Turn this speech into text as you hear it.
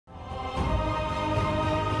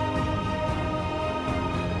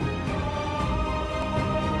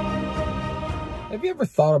Have you ever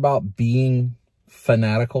thought about being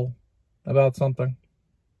fanatical about something?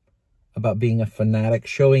 About being a fanatic,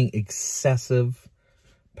 showing excessive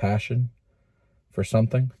passion for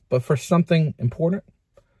something, but for something important?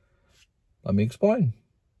 Let me explain.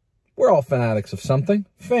 We're all fanatics of something.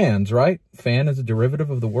 Fans, right? Fan is a derivative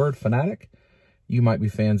of the word fanatic. You might be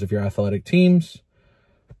fans of your athletic teams.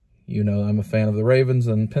 You know, I'm a fan of the Ravens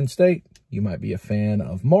and Penn State. You might be a fan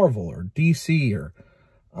of Marvel or DC or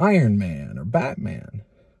Iron Man or Batman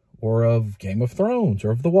or of Game of Thrones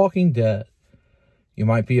or of The Walking Dead. You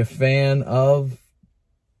might be a fan of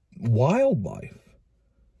wildlife.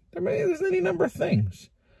 There's any number of things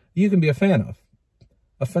you can be a fan of.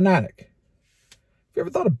 A fanatic. Have you ever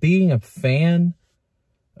thought of being a fan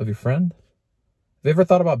of your friend? Have you ever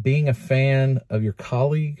thought about being a fan of your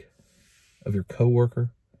colleague, of your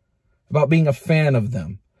coworker? About being a fan of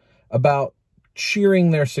them? About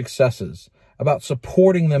cheering their successes? About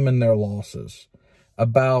supporting them in their losses?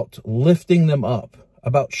 About lifting them up?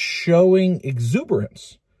 About showing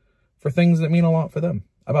exuberance for things that mean a lot for them?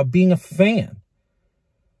 About being a fan?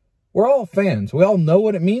 We're all fans. We all know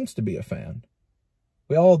what it means to be a fan.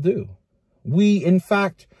 We all do. We, in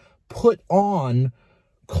fact, put on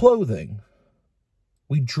clothing.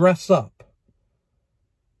 We dress up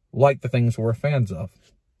like the things we're fans of.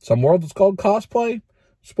 Some world it's called cosplay.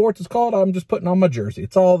 Sports is called, I'm just putting on my jersey.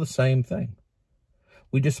 It's all the same thing.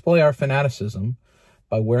 We display our fanaticism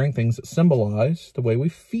by wearing things that symbolize the way we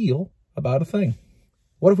feel about a thing.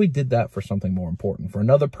 What if we did that for something more important, for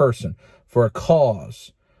another person, for a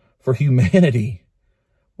cause, for humanity?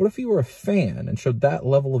 What if you were a fan and showed that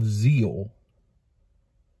level of zeal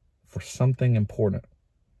for something important?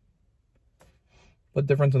 What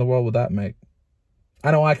difference in the world would that make?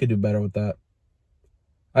 I know I could do better with that.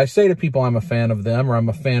 I say to people I'm a fan of them or I'm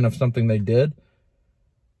a fan of something they did,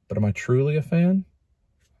 but am I truly a fan?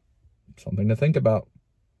 Something to think about.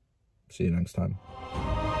 See you next time.